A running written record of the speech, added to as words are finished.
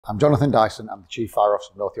I'm Jonathan Dyson. I'm the Chief Fire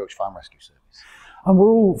Officer of North Yorkshire Fire and Rescue Service. And we're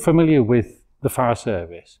all familiar with the fire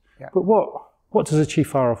service, Yeah. but what does a Chief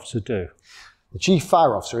Fire Officer do? The Chief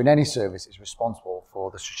Fire Officer in any service is responsible for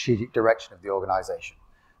the strategic direction of the organisation.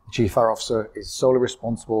 The Chief Fire Officer is solely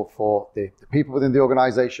responsible for the people within the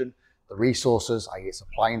organisation, the resources, i.e. its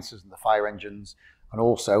appliances and the fire engines, and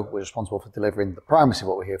also we're responsible for delivering the primacy of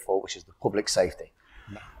what we're here for, which is the public safety.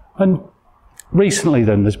 And recently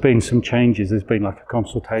then there's been some changes. There's been like a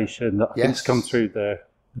consultation that I think has come through the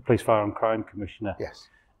Police, Fire and Crime Commissioner. Yes.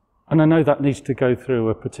 And I know that needs to go through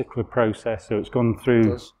a particular process, so it's gone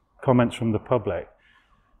through comments from the public.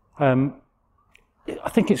 I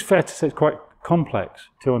think it's fair to say it's quite complex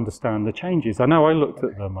to understand the changes. I know I looked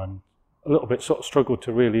at them and a little bit sort of struggled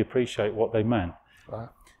to really appreciate what they meant. Right.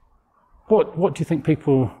 What do you think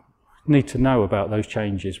people need to know about those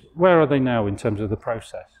changes? Where are they now in terms of the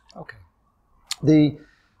process? Okay. The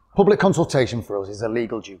public consultation for us is a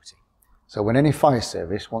legal duty. So when any fire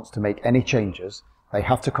service wants to make any changes, they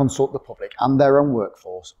have to consult the public and their own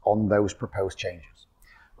workforce on those proposed changes.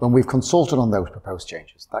 When we've consulted on those proposed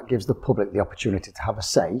changes, that gives the public the opportunity to have a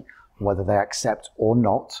say on whether they accept or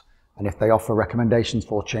not, and if they offer recommendations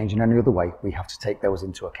for change in any other way, we have to take those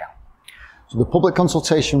into account. So the public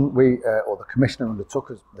consultation or the Commissioner undertook,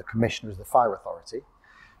 as the Commissioner is the Fire Authority,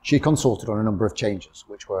 she consulted on a number of changes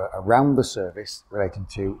which were around the service relating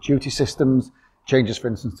to duty systems, changes for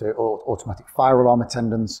instance to automatic fire alarm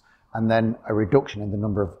attendants, and then a reduction in the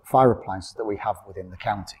number of fire appliances that we have within the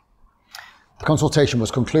county. The consultation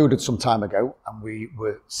was concluded some time ago and we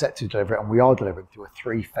were set to deliver it, and we are delivering through a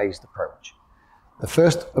three-phased approach. The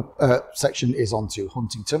first section is on to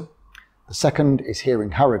Huntington, the second is here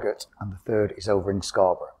in Harrogate, and the third is over in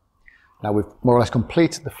Scarborough. Now we've more or less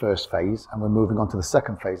completed the first phase and we're moving on to the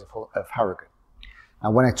second phase of Harrogate.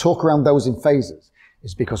 Now when I talk around those in phases,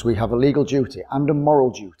 it's because we have a legal duty and a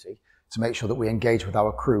moral duty to make sure that we engage with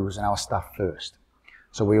our crews and our staff first.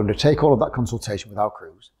 So we undertake all of that consultation with our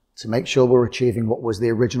crews to make sure we're achieving what was the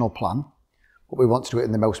original plan, but we want to do it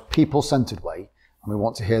in the most people-centred way, and we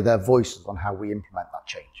want to hear their voices on how we implement that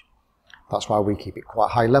change. That's why we keep it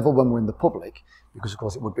quite high level when we're in the public, because of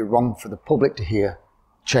course it would be wrong for the public to hear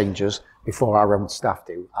changes before our own staff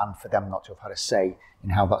do, and for them not to have had a say in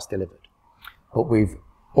how that's delivered. But we've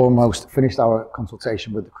almost finished our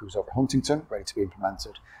consultation with the crews over Huntington, ready to be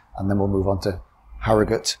implemented, and then we'll move on to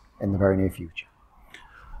Harrogate in the very near future.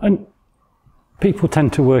 And people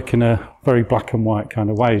tend to work in a very black and white kind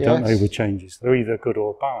of way, don't they, with changes? They're either good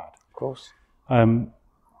or bad. Of course.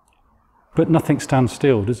 But nothing stands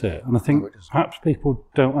still, does it? And I think perhaps people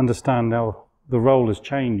don't understand how the role has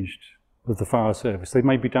changed of the fire service. They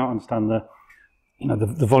maybe don't understand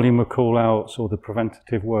the volume of call-outs or the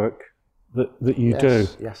preventative work that you do.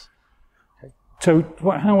 Yes. Okay. So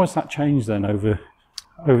how has that changed then over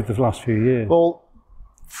the last few years? Well,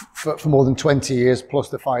 for more than 20 years plus,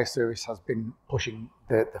 the fire service has been pushing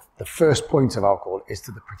the first point of our call is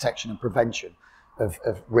to the protection and prevention of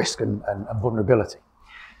risk and vulnerability.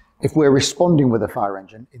 If we're responding with a fire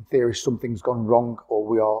engine, in theory something's gone wrong, or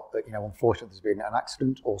we are, unfortunately there's been an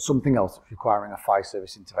accident or something else that's requiring a fire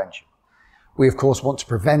service intervention. We of course want to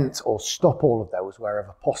prevent or stop all of those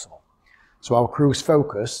wherever possible. So our crew's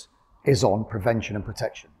focus is on prevention and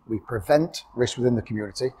protection. We prevent risk within the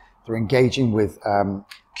community through engaging with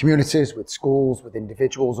communities, with schools, with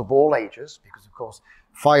individuals of all ages, because of course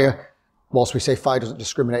fire, whilst we say fire doesn't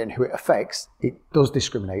discriminate in who it affects, it does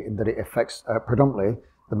discriminate in that it affects predominantly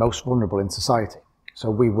the most vulnerable in society. So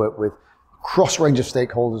we work with a cross range of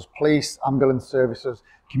stakeholders, police, ambulance services,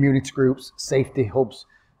 community groups, safety hubs,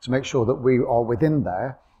 to make sure that we are within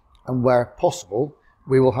there, and where possible,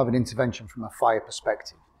 we will have an intervention from a fire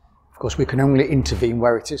perspective. Of course, we can only intervene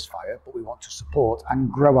where it is fire, but we want to support and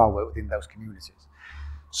grow our work within those communities.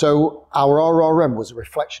 So our RRM was a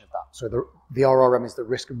reflection of that. So the RRM is the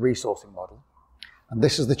risk and resourcing model. And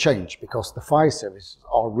this is the change, because the fire services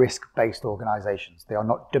are risk-based organisations. They are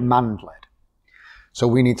not demand-led. So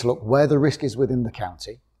we need to look where the risk is within the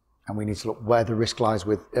county, and we need to look where the risk lies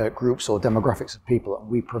with groups or demographics of people, and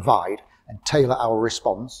we provide and tailor our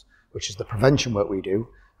response, which is the prevention work we do,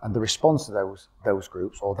 and the response to those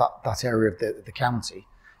groups or that area of the county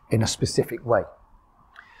in a specific way.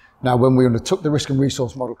 Now, when we undertook the risk and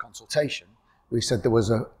resource model consultation, we said there was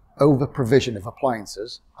a over-provision of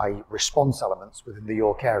appliances, i.e. response elements within the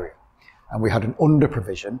York area, and we had an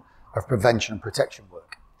under-provision of prevention and protection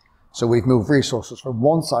work. So we've moved resources from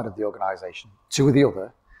one side of the organisation to the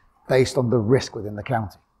other based on the risk within the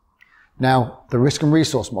county. Now, the risk and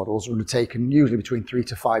resource models are undertaken usually between 3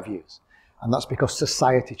 to 5 years, and that's because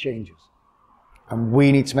society changes. And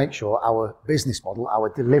we need to make sure our business model,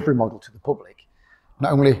 our delivery model to the public,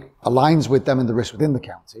 not only aligns with them and the risk within the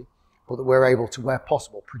county, but that we're able to, where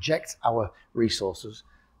possible, project our resources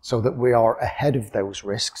so that we are ahead of those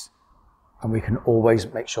risks, and we can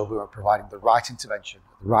always make sure we are providing the right intervention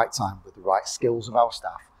at the right time with the right skills of our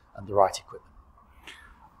staff and the right equipment.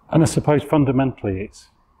 And I suppose fundamentally it's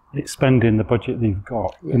spending the budget that you've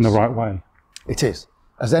got in the right way. It is.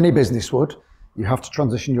 As any business would, you have to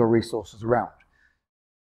transition your resources around.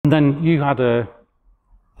 And then you had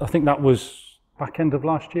I think that was back end of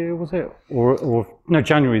last year, was it? Or no,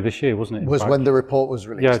 January this year, wasn't it? Was when the report was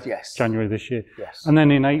released, yeah, yes. January this year. Yes. And then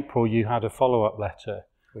in April you had a follow-up letter.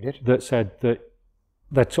 We did. That said that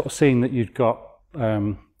they'd sort of seen that you'd got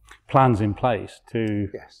plans in place to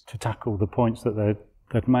tackle the points that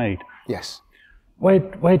they'd made. Yes.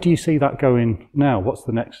 Where do you see that going now? What's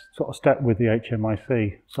the next sort of step with the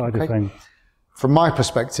HMIC side of things? From my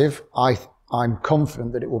perspective, I'm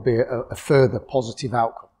confident that it will be a further positive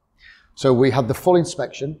outcome. So we had the full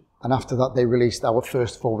inspection, and after that they released our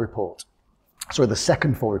first full report. Sorry, the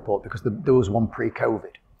second full report, because there was one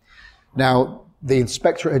pre-COVID. Now, the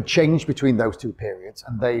inspectorate had changed between those two periods,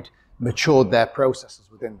 and they'd matured their processes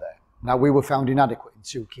within there. Now, we were found inadequate in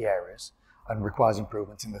two key areas and requires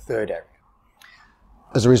improvement in the third area.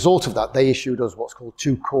 As a result of that, they issued us what's called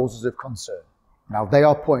 2 causes of concern. Now, they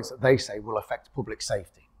are points that they say will affect public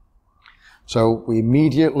safety. So we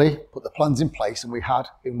immediately put the plans in place, and we had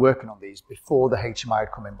been working on these before the HMI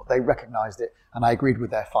had come in, but they recognised it, and I agreed with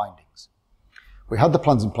their findings. We had the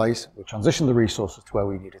plans in place, we transitioned the resources to where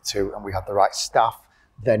we needed to, and we had the right staff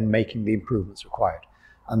then making the improvements required.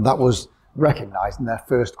 And that was recognised in their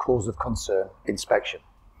first cause of concern inspection.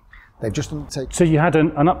 They've just undertaken... So you had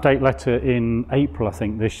an update letter in April, I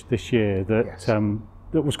think, this year that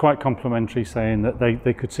that was quite complimentary, saying that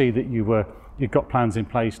they could see that you'd got plans in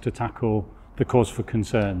place to tackle the cause for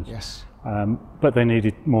concerns. Yes. But they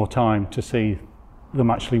needed more time to see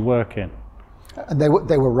them actually working. And they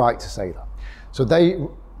were right to say that. So they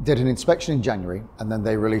did an inspection in January, and then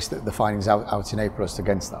they released the findings out in April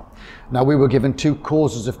against that. Now, we were given 2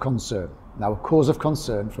 causes of concern. Now, a cause of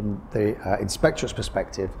concern from the inspectorate's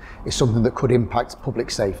perspective is something that could impact public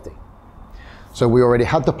safety. So we already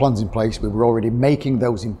had the plans in place, we were already making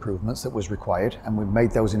those improvements that was required, and we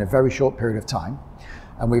made those in a very short period of time.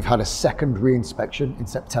 And we've had a second re-inspection in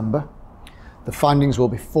September. The findings will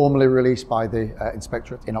be formally released by the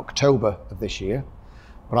inspectorate in October of this year,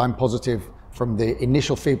 but I'm positive from the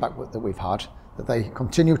initial feedback that we've had that they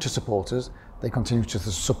continue to support us, they continue to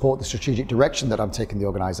support the strategic direction that I'm taking the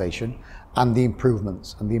organisation, and the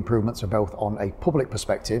improvements. And the improvements are both on a public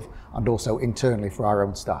perspective and also internally for our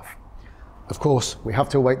own staff. Of course, we have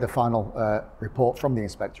to await the final report from the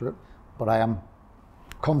inspectorate, but I am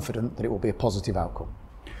confident that it will be a positive outcome.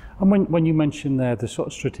 And when you mentioned there the sort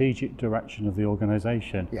of strategic direction of the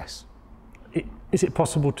organisation, yes, is it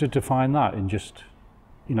possible to define that in just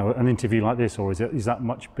an interview like this, or is that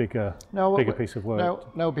much bigger piece of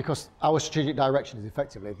work? No, because our strategic direction is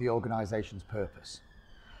effectively the organisation's purpose.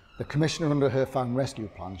 The Commissioner, under her Fire and Rescue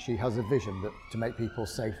Plan, she has a vision to make people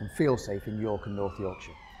safe and feel safe in York and North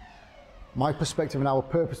Yorkshire. My perspective and our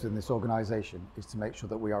purpose in this organisation is to make sure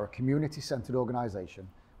that we are a community-centred organisation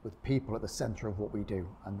with people at the centre of what we do,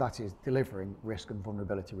 and that is delivering risk and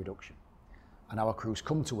vulnerability reduction. And our crews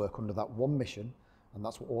come to work under that one mission, and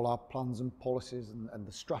that's what all our plans and policies and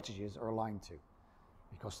the strategies are aligned to.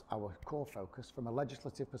 Because our core focus from a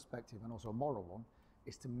legislative perspective and also a moral one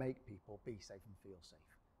is to make people be safe and feel safe.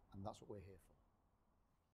 And that's what we're here for.